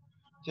 ठीक है,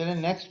 चलिए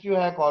नेक्स्ट जो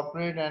है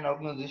कॉर्पोरेट एंड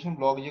ऑर्गेनाइजेशन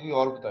ब्लॉग, ये कोई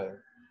और बताए।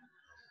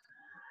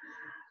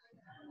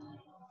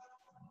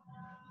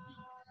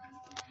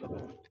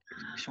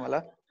 शिमला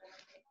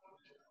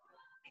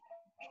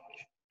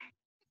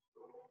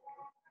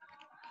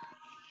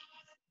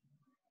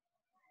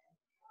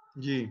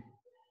जी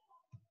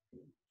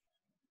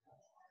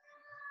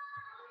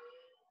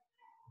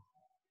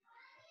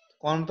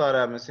कौन बता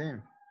रहा है में से?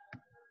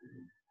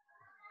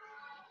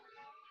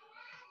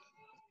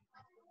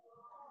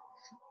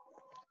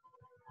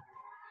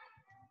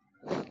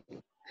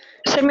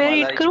 सर मैं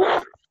रीड करूं?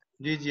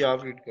 जी जी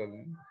आप रीड कर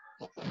लें।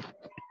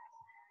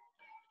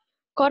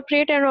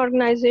 Corporate and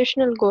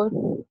organizational goal.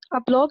 A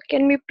blog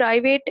can be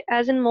private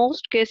as in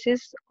most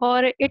cases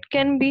or it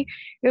can be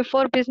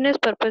for business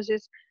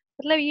purposes.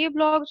 मतलब ये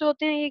ब्लॉग जो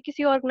होते हैं ये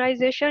किसी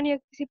ऑर्गेनाइजेशन या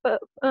किसी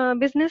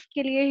बिजनेस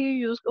के लिए ही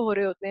यूज हो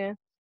रहे होते हैं,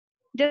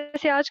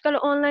 जैसे आजकल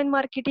ऑनलाइन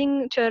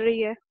मार्केटिंग चल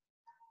रही है।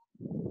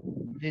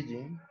 जी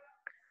जी।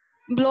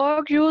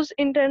 Blog used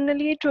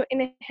internally to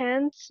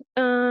enhance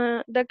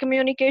the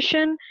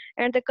communication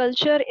and the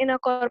culture in a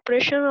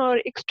corporation or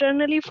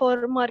externally for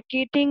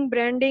marketing,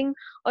 branding,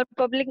 or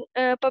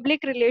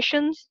public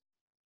relations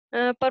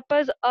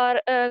purpose are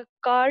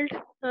called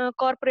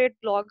corporate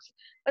blogs.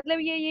 मतलब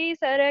ये यही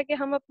सर है कि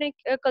हम अपने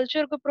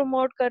कल्चर को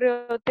प्रमोट कर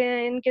रहे होते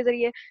हैं इनके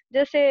जरिए।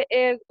 जैसे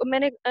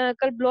मैंने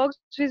कल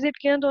ब्लॉग्स विजिट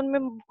किए तो उनमें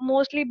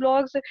मोस्टली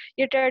ब्लॉग्स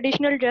ये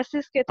ट्रेडिशनल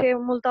ड्रेसेस के थे,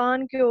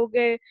 मुल्तान के हो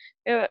गए,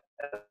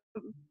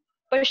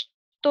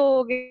 पश्तो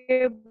हो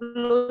गए,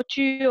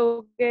 बलोची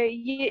हो गए,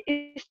 ये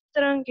इस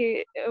तरह के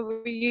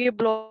ये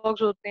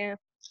ब्लॉग्स होते हैं।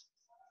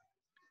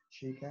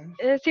 ठीक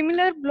है।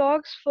 Similar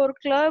blogs for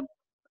club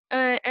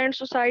and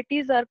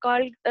societies are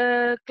called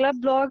club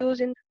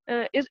blogs.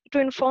 Is to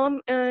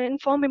inform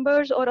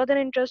members or other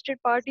interested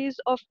parties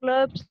of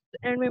clubs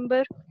and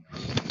member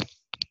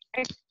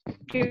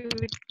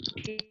activities.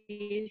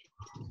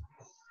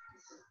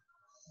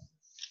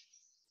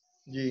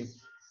 जी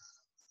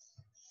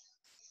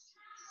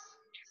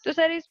तो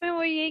सर इसमें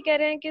वो यही कह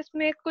रहे हैं कि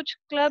इसमें कुछ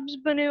क्लब्स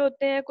बने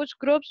होते हैं, कुछ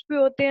ग्रुप्स भी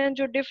होते हैं,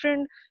 जो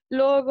डिफरेंट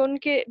लोग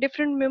उनके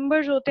डिफरेंट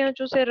मेंबर्स होते हैं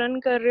जो उसे रन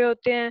कर रहे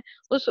होते हैं।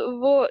 उस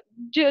वो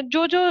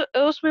जो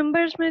उस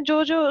मेंबर्स में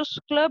जो जो उस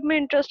क्लब में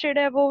इंटरेस्टेड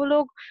है वो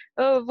लोग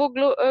वो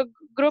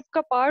ग्रुप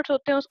का पार्ट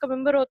होते हैं, उसका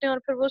मेंबर होते हैं और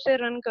फिर वो उसे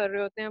रन कर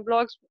रहे होते हैं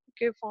ब्लॉग्स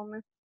के फॉर्म में।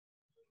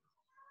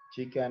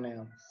 ठीक है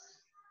ना।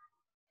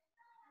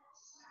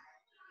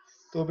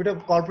 तो बेटा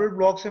कॉर्पोरेट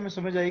ब्लॉग से हमें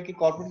समझ आई कि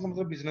कॉर्पोरेट का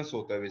मतलब बिजनेस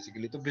होता है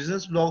बेसिकली। तो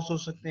बिजनेस ब्लॉग्स हो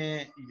सकते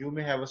हैं। यू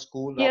में हैव अ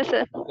स्कूल, आप यस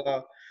सर। स्कूल का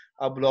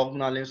आप ब्लॉग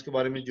बना लें, उसके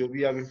बारे में जो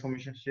भी आप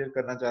इंफॉर्मेशन शेयर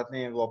करना चाहते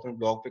हैं वो अपने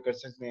ब्लॉग पे कर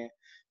सकते हैं।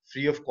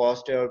 फ्री ऑफ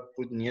कॉस्ट है और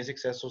पूरी दुनिया से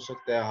एक्सेस हो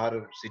सकता है, हर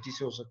सिटी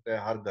से हो सकता है,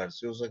 हर घर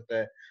से हो सकता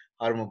है,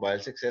 हर मोबाइल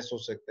से एक्सेस हो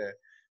सकता है।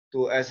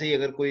 तो ऐसे ही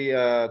अगर कोई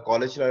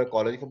कॉलेज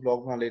कॉलेज का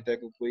ब्लॉग बना लेता है,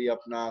 कोई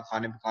अपना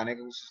खाने पकाने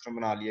का सिस्टम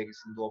बना लिया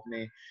किसी ने, तो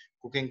अपने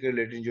कुकिंग के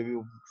रिलेटेड जो भी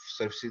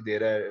सर्विस दे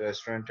रहा है,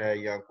 रेस्टोरेंट है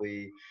या कोई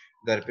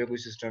घर पे कोई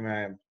सिस्टम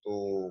है, तो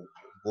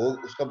वो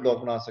उसका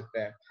ब्लॉग बना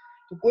सकता है।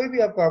 तो कोई भी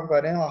आप काम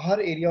कर रहे हैं,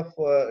 हर एरिया ऑफ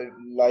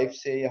लाइफ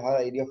से या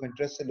हर एरिया ऑफ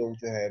इंटरेस्ट से लोग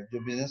जो है जो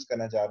बिजनेस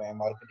करना चाह रहे हैं,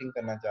 मार्केटिंग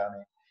करना चाह रहे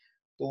हैं,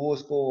 तो वो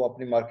उसको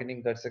अपनी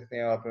मार्केटिंग कर सकते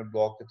हैं और अपने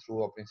ब्लॉग के थ्रू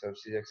अपनी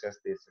सर्विसेज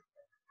एक्सेस दे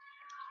सकते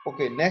हैं।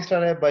 ओके, नेक्स्ट आ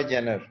रहा है बाय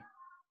जेनर।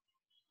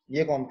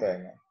 ये कौन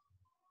बताएगा?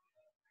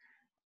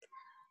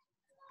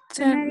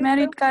 सर मैं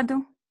रीड कर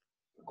दूं?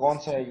 कौन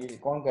सा है ये?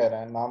 कौन कह रहा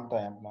है? नाम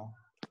बताएं अपना,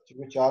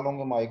 क्योंकि 4 लोगों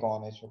के माइक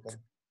ऑन है इस वक्त।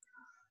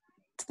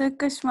 सर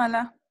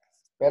कशमाला।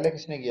 पहले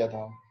किसने किया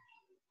था?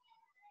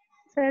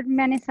 सर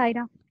मैंने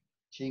सायरा।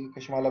 ठीक है,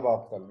 कशमाला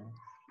बात कर लें।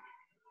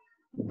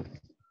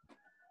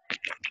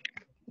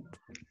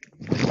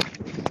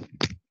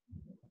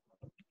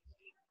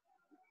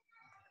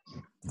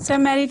 सर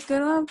मैं रीड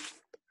करूं अब?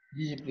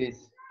 जी जी please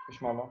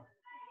Kashmala.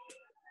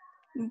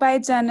 By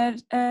genre,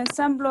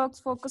 some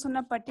blogs focus on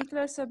a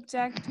particular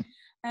subject,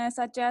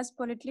 such as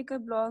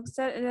political blogs.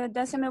 Sir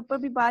जैसे हमने ऊपर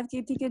भी बात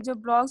की थी कि जो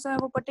ब्लॉग्स हैं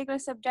वो पर्टिकुलर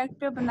सब्जेक्ट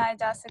पे बनाए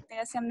जा सकते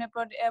हैं। जैसे हमने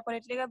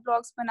पॉलिटिकल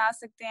ब्लॉग्स बना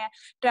सकते हैं,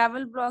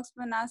 ट्रैवल ब्लॉग्स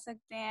बना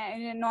सकते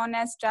हैं, known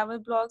as travel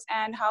blogs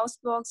and house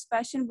blogs,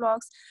 fashion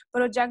blogs,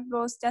 project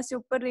blogs. जैसे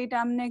ऊपर रीड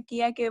हमने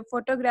किया कि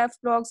फोटोग्राफ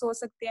ब्लॉग्स हो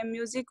सकते हैं,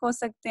 म्यूजिक हो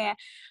सकते हैं,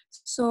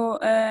 सो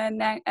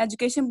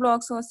एजुकेशन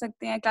ब्लॉग्स हो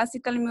सकते हैं,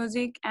 classical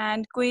music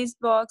and quiz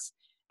blogs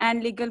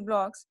and legal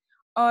blogs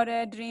or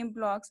dream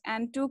blogs.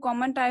 And two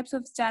common types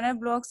of channel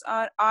blogs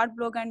are art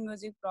blog and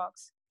music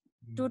blogs.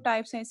 Two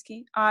types हैं इसकी,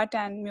 art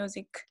and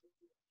music.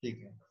 ठीक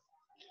है,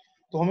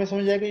 तो हमें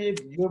समझ आएगा ये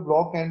your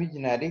blog can be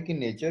generic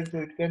in nature,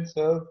 so it can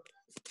serve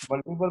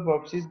multiple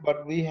purposes,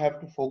 but we have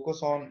to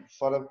focus on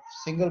for a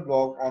single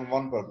blog on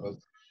one purpose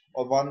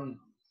or one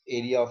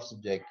area of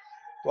subject.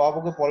 तो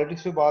आप अगर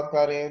politics पे बात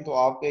कर रहे हैं तो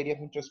आपका एरिया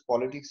ऑफ इंटरेस्ट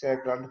पॉलिटिक्स है,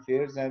 करंट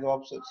अफेयर्स हैं, तो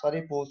आप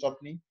सारी पोस्ट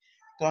अपनी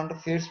करंट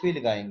अफेयर्स पे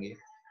लगाएंगे।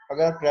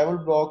 अगर आप ट्रैवल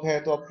ब्लॉग है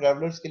तो आप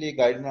ट्रैवलर्स के लिए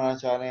गाइड बनाना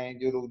चाह रहे हैं,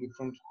 जो लोग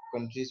डिफरेंट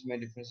कंट्रीज में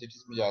डिफरेंट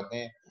सिटीज में जाते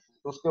हैं,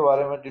 तो उसके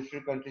बारे में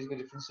डिफरेंट कंट्रीज के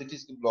डिफरेंट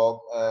सिटीज के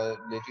ब्लॉग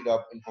रिलेटेड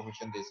आप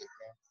इंफॉर्मेशन दे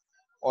सकते हैं।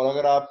 और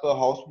अगर आप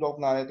हाउस ब्लॉग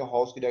बना रहे हैं तो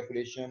हाउस की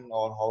डेकोरेशन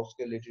और हाउस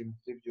के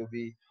रिलेटेड जो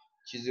भी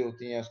चीज़ें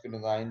होती हैं, उसके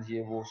डिज़ाइन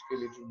ये वो, उसके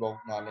रिलेटेड ब्लॉग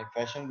बना लें।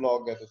 फैशन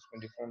ब्लॉग है तो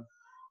उसमें डिफरेंट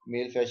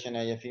मेल फैशन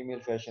है या फीमेल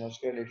फैशन है,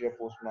 उसके रिलेटेड आप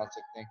पोस्ट बना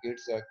सकते हैं।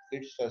 किड्स है,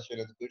 किड्स फैशन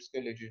है तो किड्स के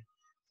रिलेटेड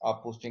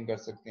आप पोस्टिंग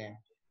कर सकते हैं।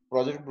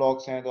 प्रोजेक्ट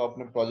ब्लॉग्स हैं तो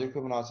अपने प्रोजेक्ट पे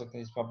बना सकते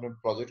हैं, जिसमें अपने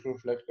प्रोजेक्ट को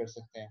रिफ्लेक्ट कर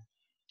सकते हैं।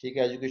 ठीक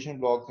है, एजुकेशन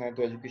ब्लॉग्स हैं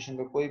तो एजुकेशन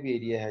का कोई भी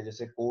एरिया है,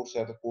 जैसे कोर्स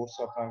है तो कोर्स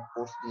अपना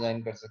कोर्स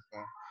डिज़ाइन कर सकते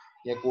हैं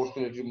या कोर्स के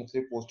रिलेटेड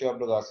मुख्तलिफ पोस्टें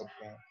आप लगा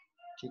सकते हैं।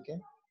 ठीक है,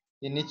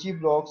 ये निची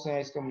ब्लॉग्स हैं,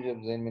 इसका मुझे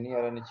जहन में नहीं आ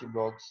रहा निची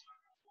ब्लॉग्स।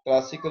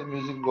 क्लासिकल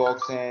म्यूजिक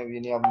ब्लॉग्स हैं,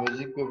 यानी आप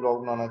म्यूजिक पे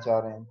ब्लॉग बनाना चाह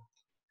रहे हैं।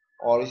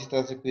 और इसी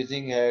तरह से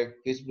क्विजिंग है,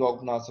 क्विज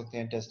ब्लॉग बना सकते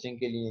हैं टेस्टिंग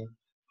के लिए।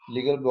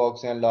 लीगल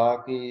ब्लॉग्स हैं लॉ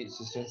की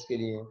असिस्टेंस के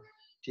लिए।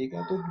 ठीक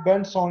है, तो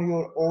depends on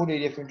your own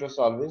area of interest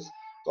always.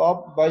 तो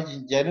आप बाय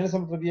जनरल से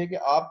मतलब ये है कि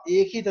आप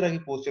एक ही तरह की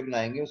पोस्टें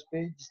बनाएंगे उस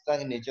पर, जिस तरह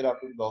की नेचर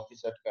आपने ब्लॉग की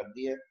सेट कर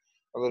दी है।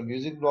 अगर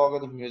म्यूजिक ब्लॉग है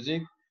तो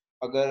म्यूजिक,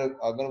 अगर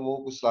अगर वो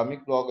इस्लामिक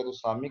ब्लॉग है तो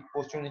इस्लामिक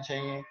पोस्ट होनी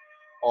चाहिए,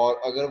 और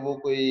अगर वो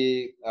कोई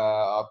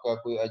आपका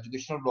कोई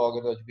एजुकेशनल ब्लॉग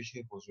है तो एजुकेशन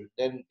की post,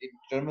 then it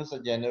determines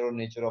the Jenner और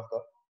nature of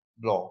the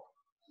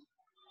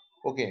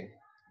blog. Okay,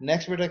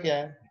 next बेटा क्या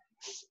है?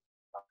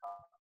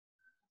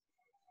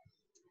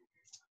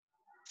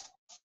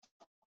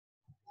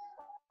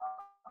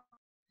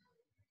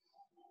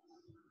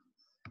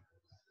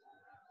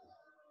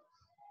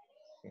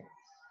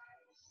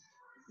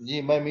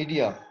 जी, by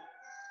media.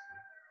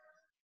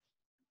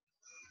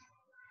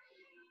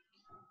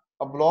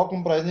 A blog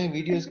comprising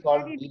video is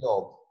called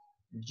vlog.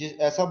 जिस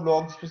ऐसा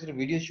ब्लॉग जिसमें सिर्फ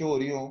वीडियो शो हो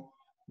रही हो,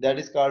 that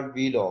is called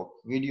vlog,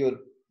 video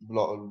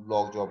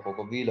blog जो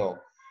आपको vlog।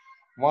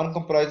 One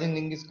comprising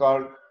link is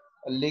called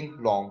link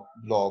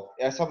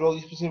blog. ऐसा ब्लॉग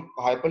जिसमें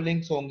सिर्फ हाइपर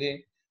लिंक्स होंगे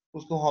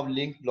उसको हम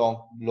लिंक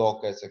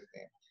ब्लॉग कह सकते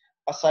हैं।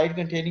 अ साइट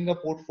कंटेनिंग अ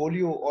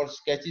पोर्टफोलियो और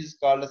sketches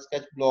called a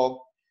sketch blog.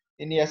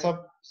 यानी ऐसा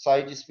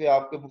साइट जिसपे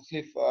आपके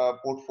मुख्तलिफ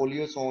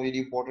पोर्टफोलियोज हों, यानी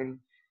इंपॉर्टेंट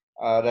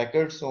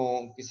रिकॉर्ड्स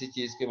हों किसी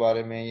चीज़ के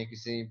बारे में या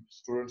किसी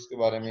स्टूडेंट्स के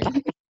बारे में,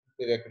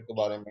 किसी रिकॉर्ड के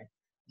बारे में,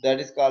 that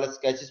is called a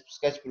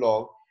sketch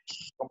blog.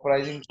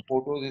 Comprising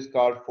photos is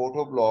called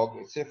photo blog.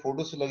 इससे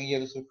photo से लगी है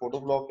तो उसे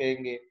photo blog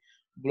कहेंगे.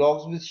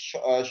 Blogs with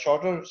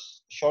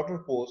shorter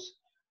posts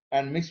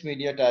and mixed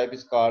media type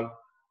is called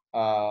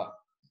uh,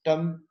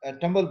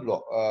 tumble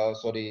blog.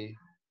 Sorry,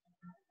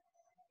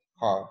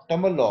 हाँ,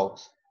 टम्बल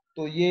लॉग्स.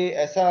 तो ये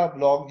ऐसा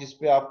ब्लॉग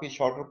जिसपे आपकी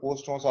शॉर्टर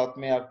पोस्ट हो, साथ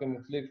में आपके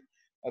मुख्तलिफ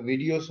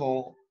वीडियोस हों,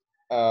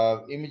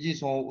 इमेजेस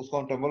हों, उसको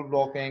हम टम्बल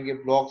ब्लॉग कहेंगे.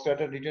 Blogs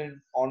that are written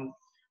on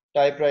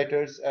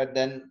typewriters and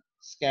then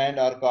scanned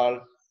are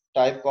called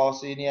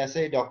typecast. यानी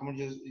ऐसे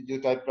डॉक्यूमेंट जो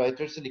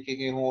टाइपराइटर से लिखे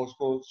गए हों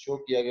उसको शो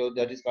किया गया हो,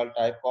 दैट इज कॉल्ड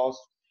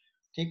टाइपकास्ट.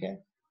 ठीक है,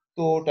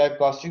 तो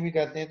टाइपकास्टिंग भी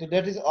कहते हैं. तो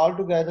that is all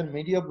together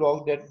media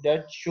blog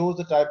that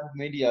shows the type of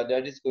media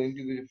that is going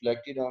to be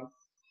reflected on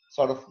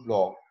sort of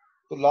blog.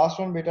 तो लास्ट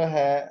वन बेटा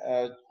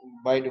है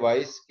बाय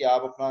डिवाइस, कि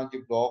आप अपना जो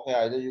ब्लॉग है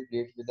either you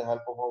create with the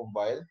help of a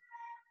mobile.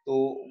 तो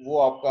वो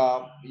आपका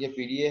ये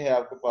पीडीए है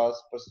आपके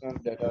पास, पर्सनल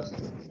डाटा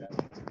सिस्टम है,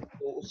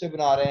 तो उससे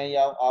बना रहे हैं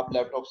या आप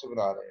लैपटॉप से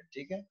बना रहे हैं.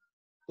 ठीक है,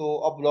 तो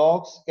a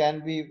blogs can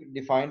be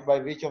defined by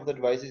which of the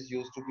devices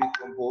used to be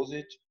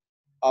composite.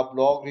 A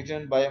blog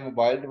written by a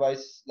mobile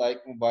device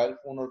like mobile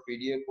phone or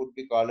PDF could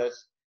be called as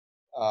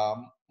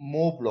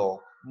moblog.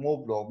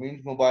 Moblog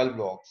means mobile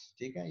blogs.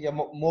 ठीक है, या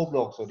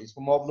moblog, sorry,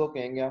 इसको moblog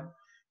कहेंगे हम.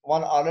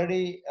 One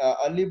already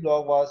early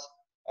blog was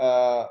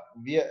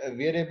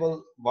wearable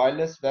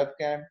wireless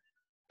webcam,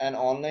 an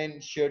online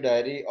shared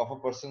diary of a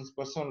person's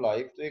personal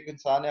life. तो एक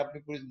इंसान ने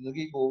अपनी पूरी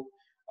जिंदगी को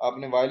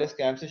अपने वायरलेस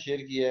कैम से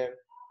शेयर किया है.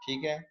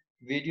 ठीक है,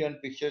 video and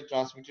picture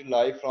transmitted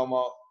live from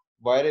a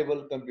वायरेबल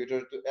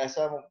computer. तो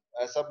ऐसा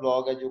ऐसा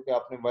ब्लॉग है जो कि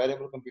आपने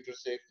वायरेबल कंप्यूटर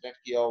से कनेक्ट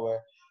किया हुआ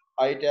है.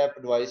 आई tap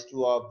advice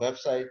to a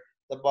website.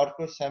 The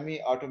particular semi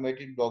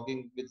automated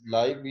blogging with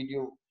live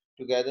video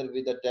together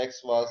with the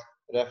text was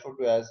referred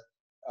to as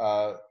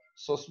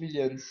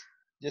surveillance.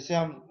 जैसे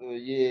हम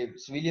ये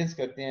सिविलियंस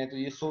करते हैं, तो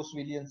ये सो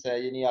सिविलियंस है,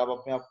 यानी आप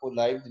अपने आप को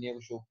लाइव दुनिया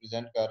को शो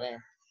प्रेजेंट कर रहे हैं.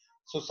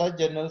 सो सच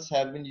journals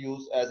have been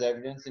used as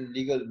evidence in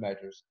legal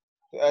matters.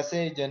 तो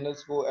ऐसे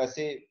जर्नल्स को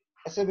ऐसे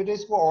ऐसे बेटे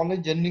इसको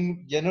ऑनलाइन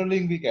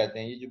जर्नलिंग भी कहते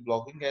हैं. ये जो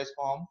ब्लॉगिंग है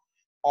इसको हम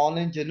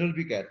ऑनलाइन जर्नल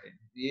भी कहते हैं.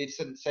 ये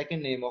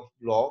second name of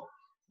blog,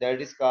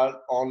 that is called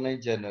online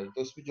journal.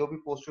 तो इसमें जो भी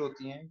पोस्टें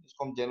होती हैं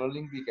इसको हम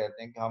जर्नलिंग भी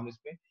कहते हैं, कि हम इस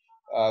पे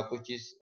कोई चीज